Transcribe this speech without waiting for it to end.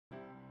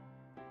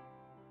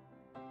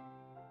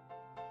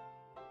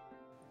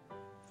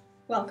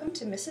Welcome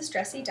to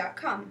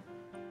Missesdressy.com.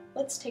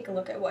 Let's take a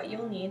look at what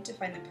you'll need to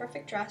find the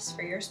perfect dress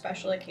for your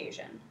special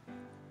occasion.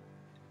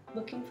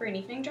 Looking for an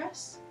evening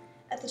dress?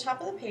 At the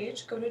top of the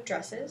page, go to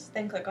Dresses,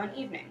 then click on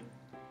Evening.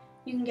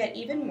 You can get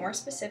even more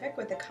specific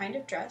with the kind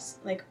of dress,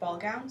 like ball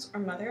gowns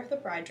or mother of the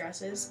bride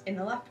dresses, in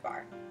the left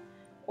bar.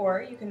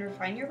 Or you can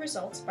refine your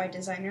results by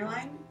designer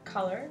line,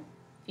 color,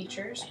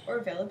 features, or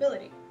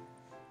availability.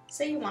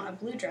 Say you want a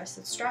blue dress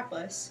that's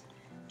strapless,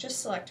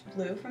 just select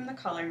blue from the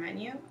color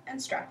menu and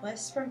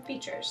strapless from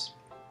features.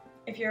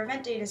 If your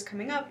event date is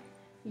coming up,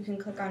 you can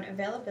click on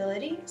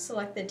availability,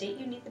 select the date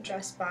you need the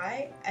dress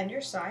by and your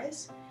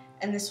size,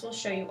 and this will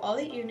show you all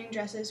the evening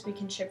dresses we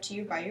can ship to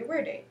you by your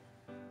wear date.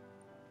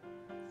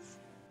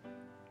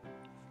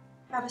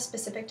 Have a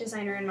specific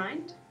designer in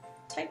mind?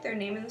 Type their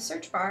name in the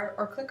search bar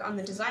or click on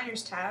the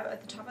Designers tab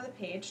at the top of the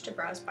page to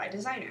browse by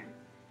designer.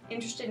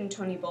 Interested in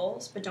Tony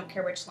Bowles but don't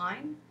care which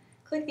line?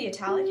 Click the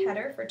italic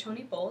header for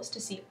Tony Bowles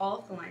to see all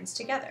of the lines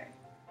together.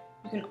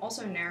 You can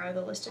also narrow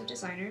the list of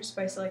designers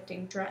by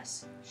selecting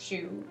dress,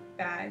 shoe,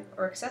 bag,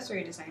 or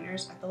accessory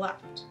designers at the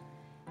left.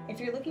 If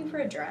you're looking for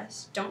a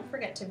dress, don't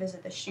forget to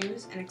visit the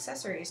shoes and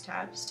accessories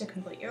tabs to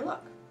complete your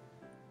look.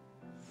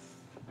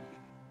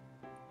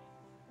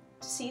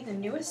 To see the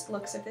newest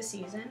looks of the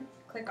season,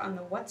 click on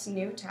the What's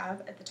New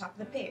tab at the top of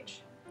the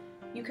page.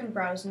 You can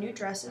browse new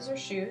dresses or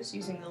shoes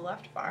using the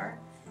left bar,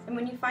 and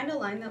when you find a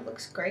line that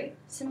looks great,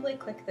 simply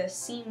click the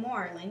See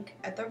More link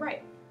at the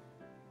right.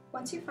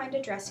 Once you find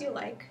a dress you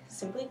like,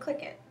 simply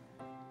click it.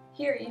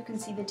 Here you can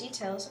see the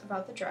details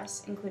about the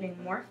dress,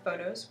 including more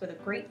photos with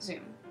a great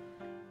zoom.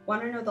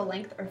 Want to know the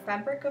length or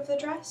fabric of the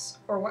dress,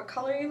 or what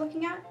color you're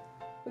looking at?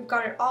 We've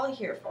got it all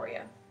here for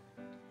you.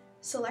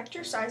 Select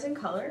your size and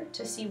color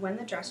to see when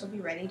the dress will be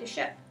ready to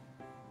ship.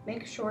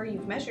 Make sure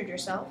you've measured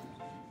yourself,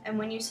 and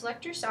when you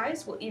select your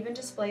size, we'll even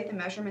display the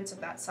measurements of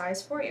that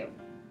size for you.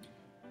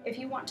 If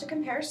you want to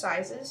compare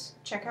sizes,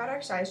 check out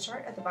our size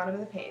chart at the bottom of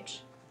the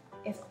page.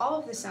 If all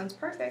of this sounds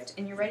perfect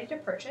and you're ready to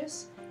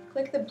purchase,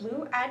 click the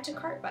blue Add to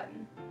Cart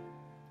button.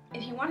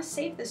 If you want to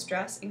save this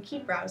dress and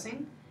keep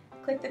browsing,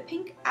 click the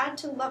pink Add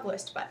to Love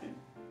List button.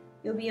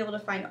 You'll be able to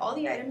find all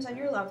the items on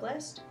your love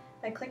list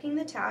by clicking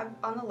the tab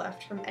on the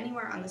left from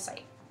anywhere on the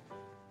site.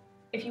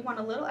 If you want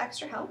a little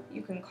extra help,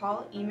 you can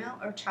call, email,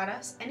 or chat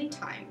us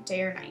anytime,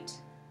 day or night.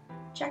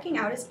 Checking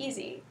out is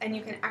easy, and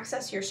you can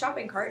access your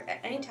shopping cart at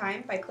any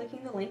time by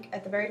clicking the link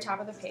at the very top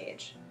of the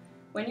page.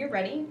 When you're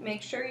ready,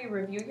 make sure you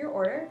review your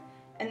order,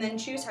 and then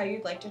choose how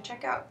you'd like to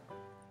check out.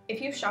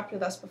 If you've shopped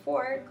with us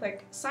before,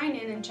 click Sign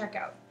In and Check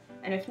Out,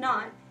 and if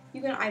not,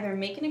 you can either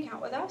make an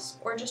account with us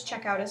or just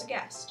check out as a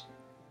guest.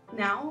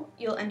 Now,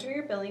 you'll enter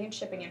your billing and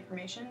shipping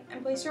information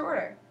and place your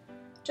order.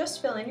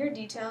 Just fill in your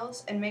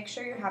details and make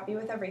sure you're happy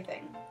with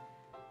everything.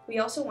 We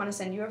also want to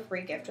send you a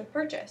free gift with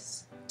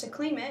purchase. To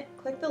claim it,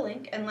 click the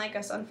link and like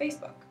us on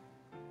Facebook.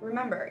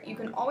 Remember, you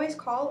can always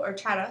call or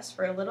chat us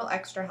for a little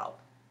extra help.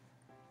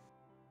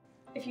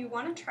 If you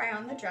want to try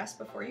on the dress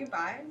before you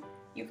buy,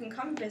 you can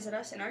come visit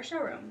us in our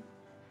showroom.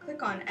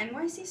 Click on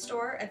NYC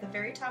Store at the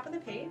very top of the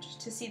page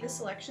to see the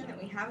selection that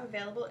we have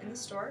available in the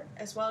store,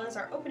 as well as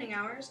our opening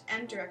hours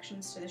and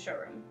directions to the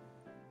showroom.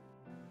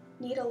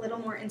 Need a little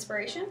more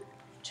inspiration?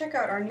 Check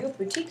out our new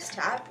Boutiques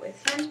tab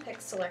with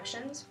hand-picked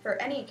selections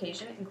for any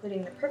occasion,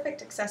 including the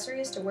perfect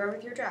accessories to wear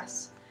with your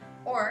dress.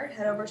 Or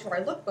head over to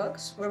our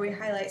lookbooks, where we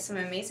highlight some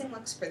amazing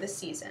looks for this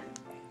season.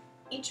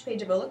 Each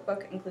page of a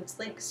lookbook includes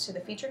links to the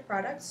featured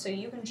products so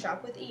you can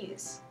shop with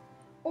ease.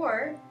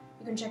 Or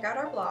you can check out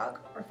our blog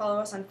or follow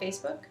us on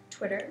Facebook,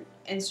 Twitter,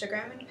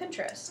 Instagram, and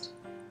Pinterest.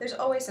 There's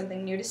always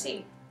something new to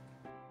see.